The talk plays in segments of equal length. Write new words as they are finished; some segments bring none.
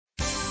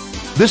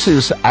This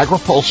is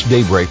AgriPulse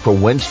Daybreak for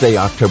Wednesday,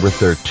 October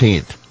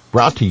 13th,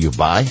 brought to you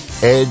by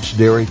Edge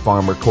Dairy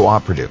Farmer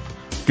Cooperative.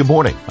 Good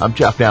morning, I'm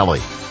Jeff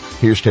Nally.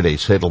 Here's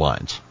today's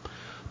headlines.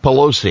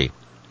 Pelosi,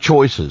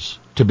 choices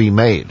to be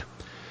made.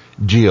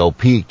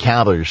 GOP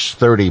counters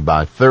 30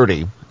 by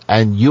 30,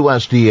 and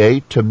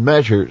USDA to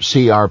measure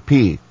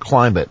CRP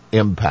climate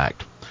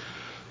impact.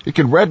 You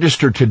can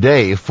register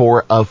today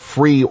for a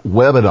free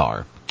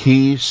webinar,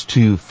 Keys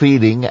to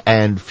Feeding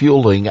and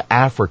Fueling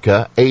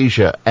Africa,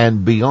 Asia,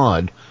 and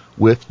Beyond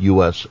with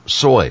U.S.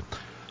 Soy.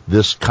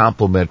 This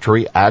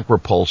complimentary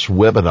AgriPulse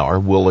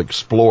webinar will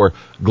explore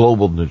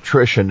global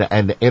nutrition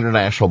and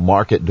international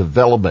market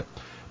development.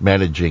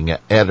 Managing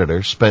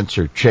editor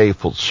Spencer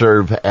Chafe will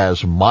serve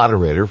as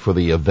moderator for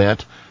the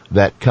event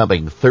that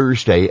coming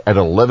Thursday at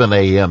 11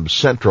 a.m.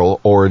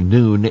 Central or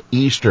noon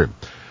Eastern.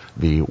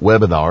 The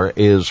webinar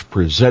is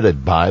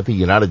presented by the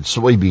United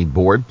Soybean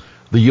Board,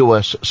 the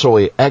U.S.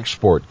 Soy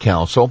Export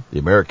Council, the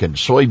American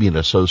Soybean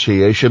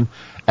Association,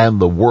 and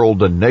the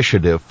World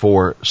Initiative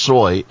for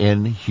Soy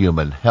in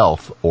Human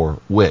Health, or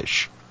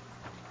WISH.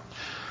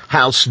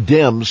 House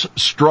Dems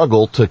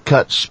struggle to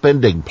cut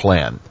spending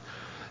plan.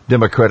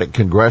 Democratic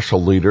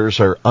congressional leaders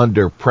are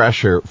under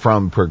pressure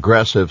from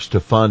progressives to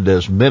fund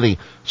as many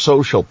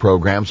social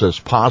programs as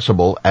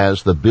possible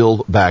as the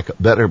Build Back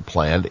Better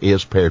plan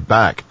is pared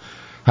back.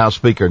 House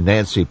Speaker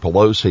Nancy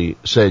Pelosi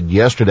said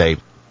yesterday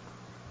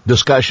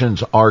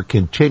discussions are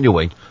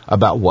continuing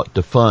about what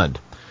to fund.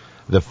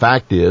 The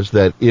fact is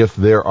that if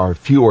there are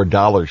fewer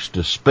dollars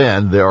to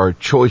spend, there are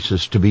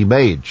choices to be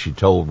made, she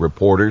told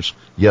reporters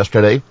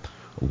yesterday.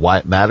 Why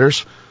it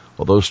matters?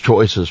 Well, those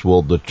choices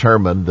will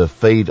determine the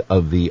fate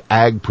of the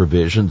ag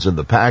provisions in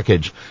the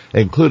package,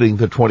 including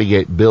the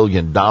 $28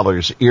 billion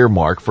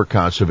earmarked for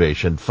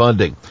conservation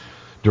funding.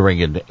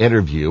 During an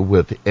interview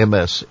with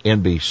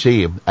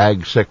MSNBC,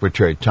 Ag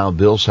Secretary Tom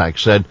Vilsack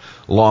said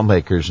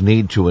lawmakers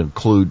need to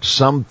include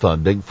some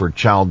funding for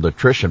child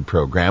nutrition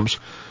programs,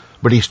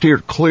 but he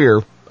steered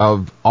clear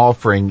of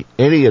offering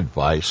any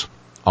advice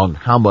on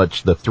how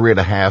much the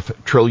 $3.5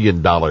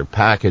 trillion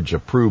package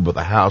approved by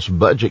the House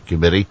Budget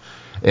Committee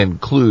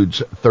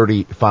includes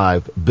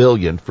 $35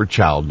 billion for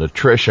child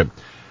nutrition.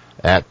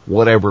 At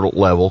whatever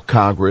level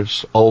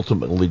Congress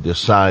ultimately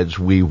decides,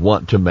 we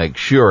want to make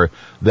sure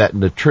that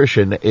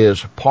nutrition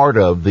is part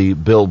of the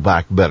Build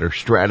Back Better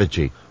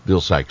strategy,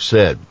 Vilsack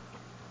said.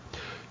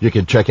 You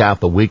can check out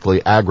the weekly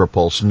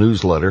AgriPulse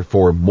newsletter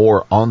for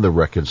more on the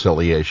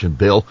reconciliation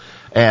bill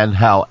and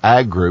how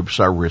ag groups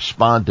are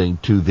responding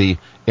to the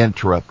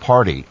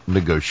intra-party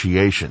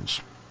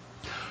negotiations.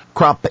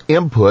 Crop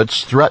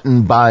inputs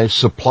threatened by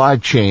supply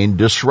chain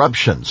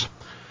disruptions.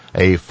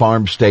 A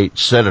farm state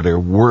senator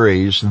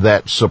worries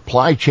that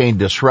supply chain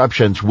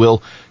disruptions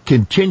will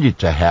continue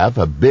to have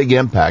a big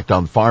impact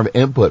on farm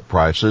input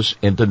prices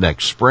into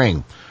next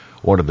spring.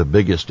 One of the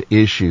biggest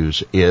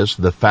issues is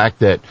the fact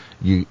that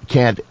you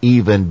can't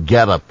even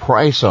get a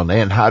price on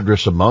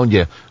anhydrous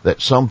ammonia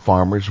that some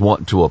farmers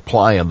want to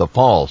apply in the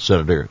fall,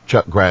 Senator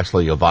Chuck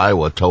Grassley of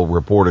Iowa told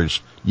reporters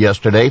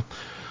yesterday.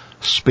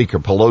 Speaker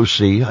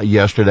Pelosi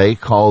yesterday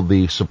called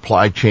the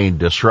supply chain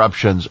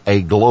disruptions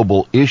a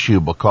global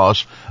issue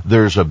because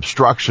there's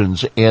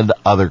obstructions in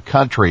other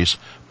countries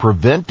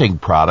preventing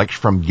products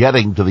from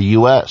getting to the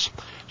U.S.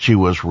 She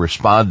was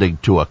responding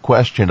to a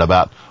question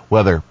about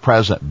whether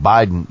President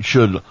Biden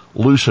should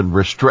loosen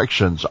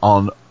restrictions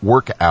on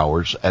work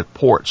hours at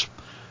ports.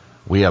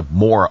 We have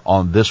more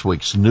on this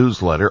week's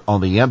newsletter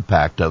on the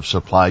impact of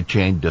supply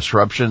chain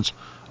disruptions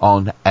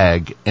on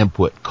ag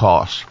input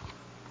costs.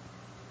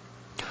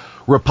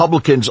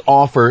 Republicans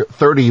offer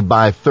 30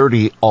 by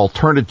 30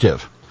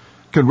 alternative.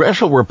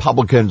 Congressional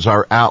Republicans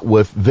are out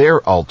with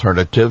their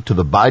alternative to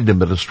the Biden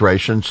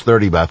administration's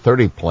 30 by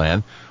 30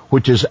 plan,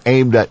 which is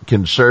aimed at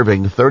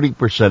conserving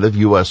 30% of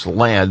U.S.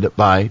 land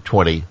by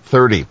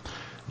 2030.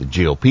 The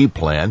GOP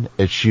plan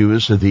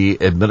eschews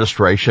the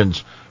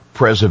administration's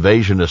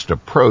preservationist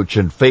approach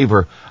in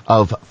favor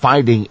of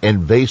fighting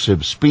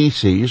invasive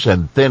species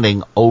and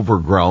thinning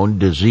overgrown,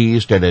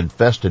 diseased, and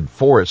infested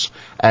forests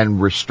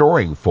and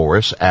restoring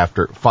forests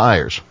after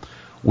fires.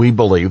 We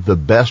believe the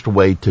best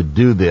way to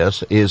do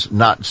this is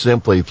not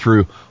simply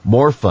through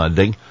more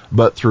funding,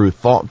 but through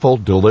thoughtful,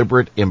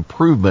 deliberate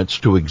improvements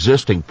to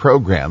existing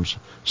programs,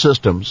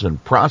 systems,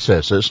 and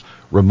processes,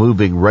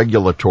 removing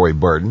regulatory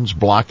burdens,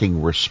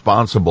 blocking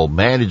responsible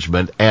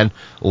management, and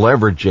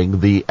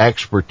leveraging the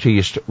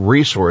expertise,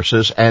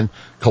 resources, and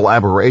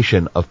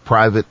collaboration of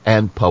private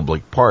and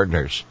public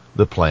partners,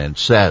 the plan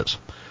says.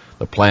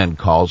 The plan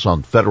calls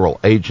on federal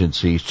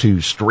agencies to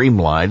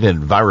streamline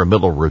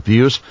environmental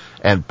reviews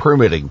and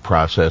permitting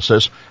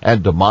processes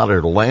and to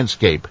monitor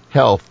landscape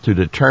health to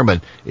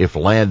determine if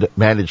land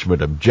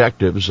management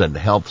objectives and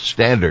health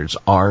standards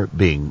are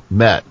being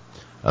met.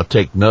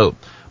 Take note,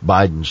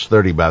 Biden's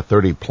 30 by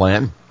 30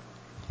 plan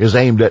is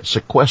aimed at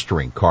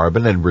sequestering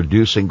carbon and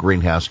reducing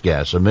greenhouse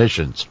gas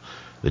emissions.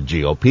 The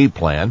GOP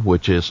plan,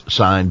 which is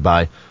signed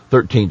by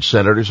 13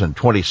 senators and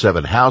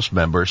 27 House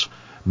members,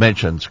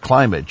 mentions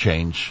climate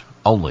change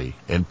only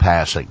in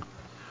passing.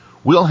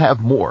 We'll have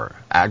more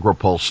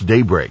AgriPulse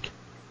Daybreak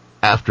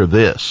after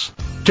this.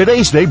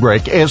 Today's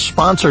Daybreak is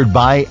sponsored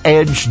by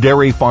Edge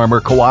Dairy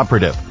Farmer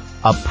Cooperative,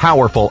 a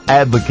powerful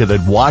advocate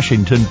in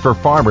Washington for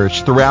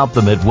farmers throughout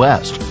the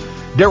Midwest.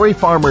 Dairy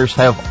farmers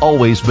have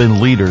always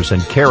been leaders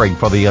in caring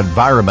for the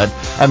environment,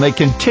 and they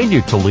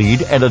continue to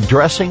lead in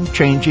addressing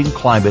changing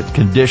climate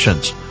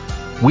conditions.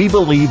 We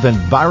believe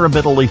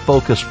environmentally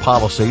focused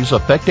policies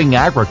affecting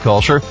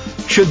agriculture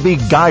should be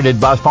guided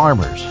by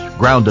farmers,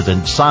 grounded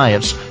in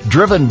science,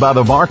 driven by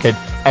the market,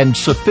 and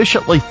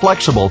sufficiently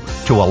flexible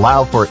to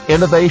allow for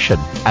innovation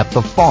at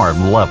the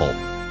farm level.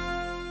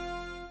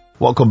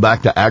 Welcome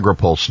back to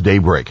AgriPulse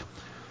Daybreak.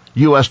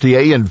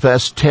 USDA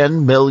invests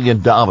 $10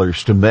 million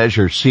to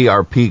measure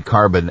CRP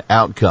carbon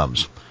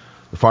outcomes.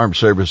 The Farm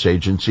Service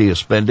Agency is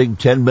spending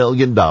 $10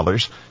 million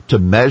to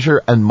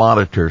measure and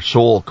monitor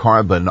soil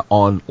carbon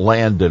on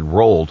land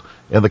enrolled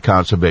in the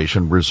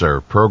Conservation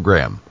Reserve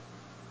Program.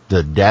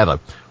 The data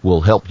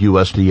will help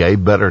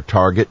USDA better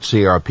target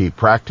CRP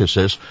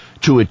practices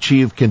to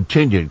achieve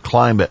continued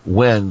climate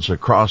wins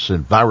across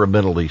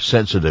environmentally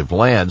sensitive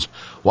lands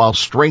while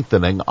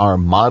strengthening our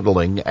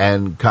modeling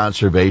and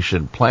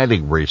conservation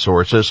planning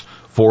resources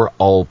for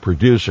all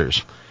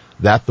producers.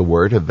 That's the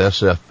word of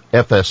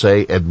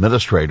FSA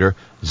Administrator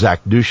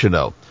Zach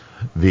Ducheneau.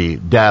 The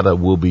data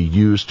will be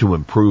used to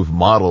improve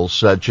models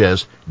such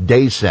as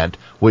DayCent,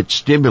 which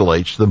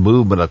stimulates the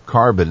movement of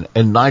carbon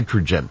and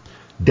nitrogen.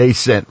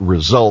 DayCent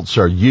results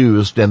are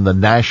used in the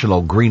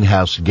National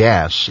Greenhouse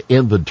Gas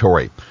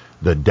Inventory.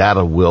 The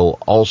data will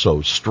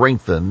also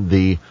strengthen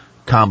the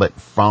Comet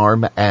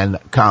Farm and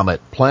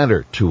Comet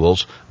Planner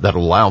tools that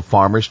allow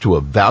farmers to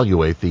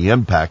evaluate the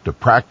impact of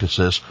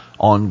practices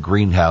on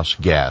greenhouse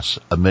gas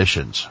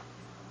emissions.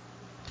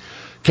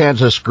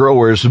 Kansas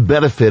growers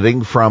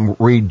benefiting from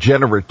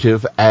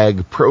regenerative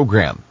ag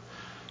program.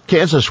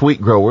 Kansas wheat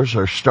growers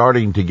are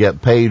starting to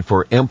get paid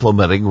for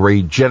implementing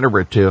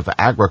regenerative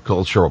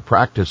agricultural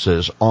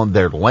practices on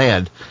their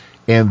land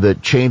in the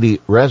Cheney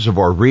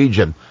Reservoir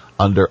region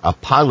under a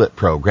pilot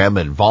program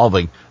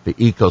involving the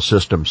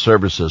Ecosystem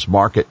Services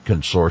Market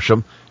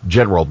Consortium,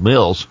 General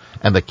Mills,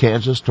 and the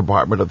Kansas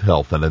Department of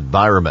Health and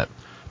Environment.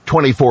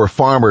 24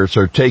 farmers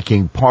are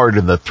taking part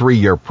in the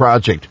 3-year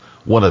project,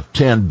 one of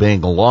 10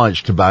 being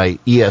launched by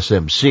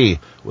ESMC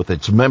with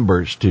its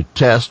members to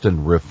test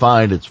and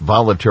refine its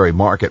voluntary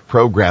market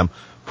program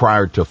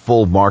prior to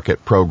full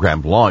market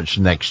program launch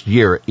next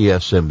year,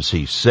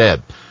 ESMC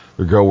said.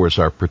 The growers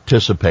are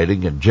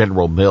participating in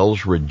General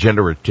Mills'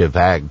 Regenerative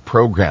Ag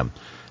program.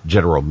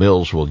 General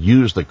Mills will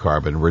use the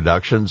carbon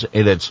reductions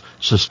in its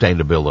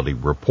sustainability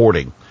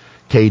reporting.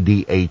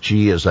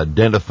 KDHE is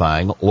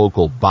identifying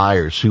local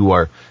buyers who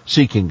are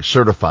seeking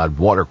certified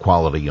water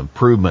quality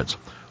improvements.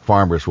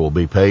 Farmers will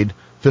be paid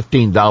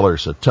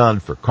 $15 a ton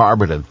for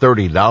carbon and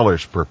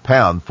 $30 per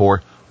pound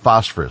for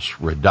phosphorus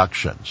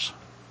reductions.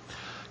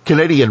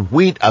 Canadian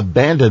wheat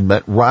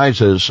abandonment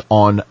rises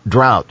on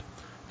drought.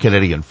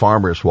 Canadian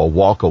farmers will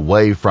walk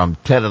away from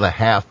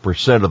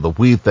 10.5% of the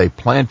wheat they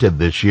planted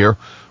this year,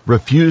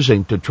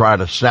 refusing to try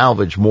to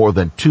salvage more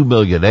than 2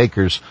 million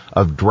acres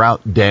of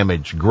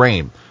drought-damaged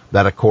grain.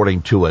 That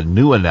according to a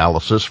new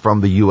analysis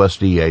from the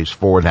USDA's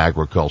Foreign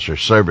Agriculture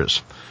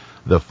Service.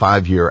 The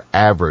 5-year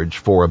average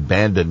for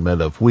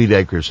abandonment of wheat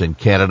acres in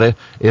Canada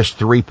is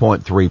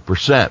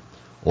 3.3%.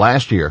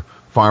 Last year,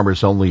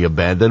 farmers only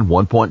abandoned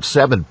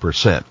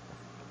 1.7%.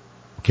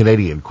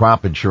 Canadian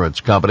crop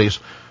insurance companies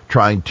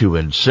trying to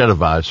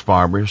incentivize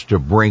farmers to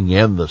bring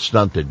in the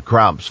stunted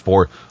crops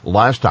for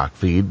livestock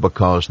feed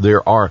because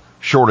there are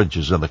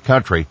shortages in the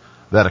country,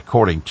 that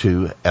according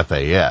to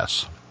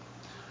FAS.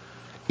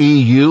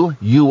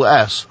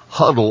 EU-US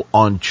huddle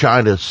on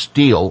China's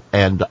steel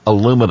and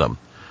aluminum.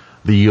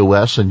 The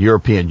U.S. and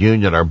European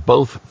Union are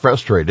both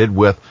frustrated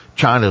with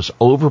China's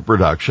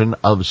overproduction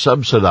of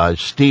subsidized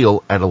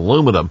steel and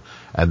aluminum,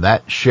 and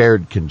that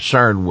shared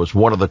concern was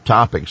one of the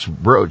topics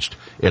broached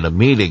in a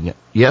meeting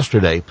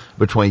yesterday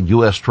between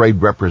U.S.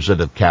 Trade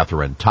Representative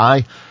Catherine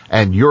Tai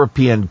and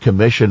European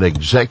Commission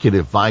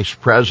Executive Vice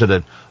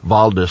President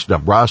Valdis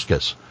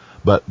Dombrovskis.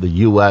 But the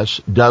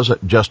U.S.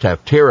 doesn't just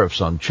have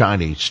tariffs on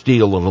Chinese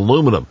steel and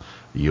aluminum.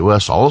 The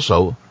U.S.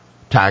 also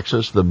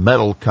taxes the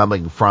metal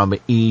coming from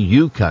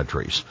EU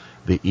countries.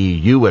 The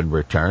EU, in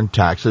return,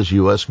 taxes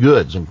U.S.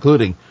 goods,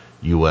 including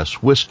U.S.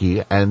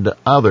 whiskey and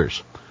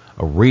others.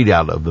 A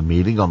readout of the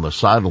meeting on the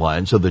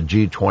sidelines of the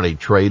G20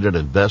 Trade and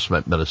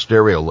Investment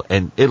Ministerial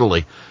in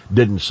Italy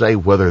didn't say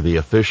whether the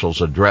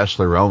officials addressed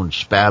their own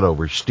spat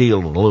over steel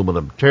and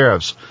aluminum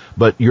tariffs,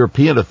 but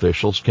European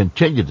officials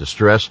continue to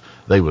stress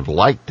they would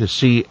like to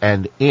see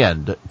an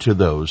end to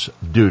those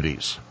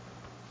duties.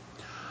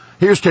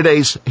 Here's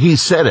today's He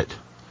Said It.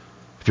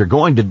 If you're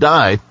going to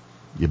die,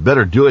 you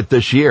better do it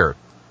this year.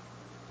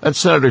 That's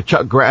Senator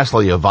Chuck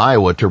Grassley of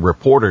Iowa to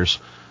reporters,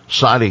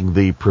 citing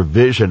the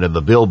provision in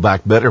the Build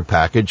Back Better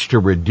package to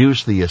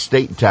reduce the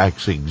estate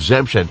tax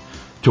exemption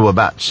to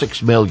about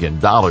 $6 million in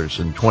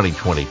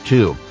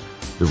 2022.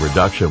 The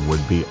reduction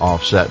would be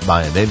offset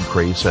by an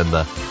increase in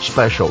the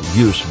special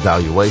use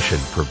valuation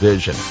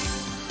provision.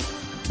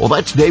 Well,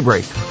 that's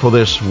Daybreak for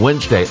this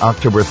Wednesday,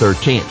 October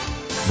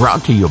 13th.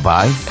 Brought to you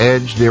by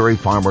Edge Dairy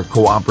Farmer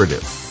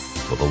Cooperative.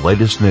 For the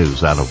latest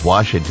news out of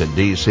Washington,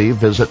 D.C.,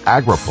 visit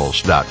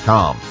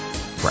agripulse.com.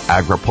 For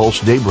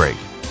AgriPulse Daybreak,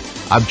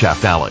 I'm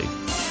Jeff Nally.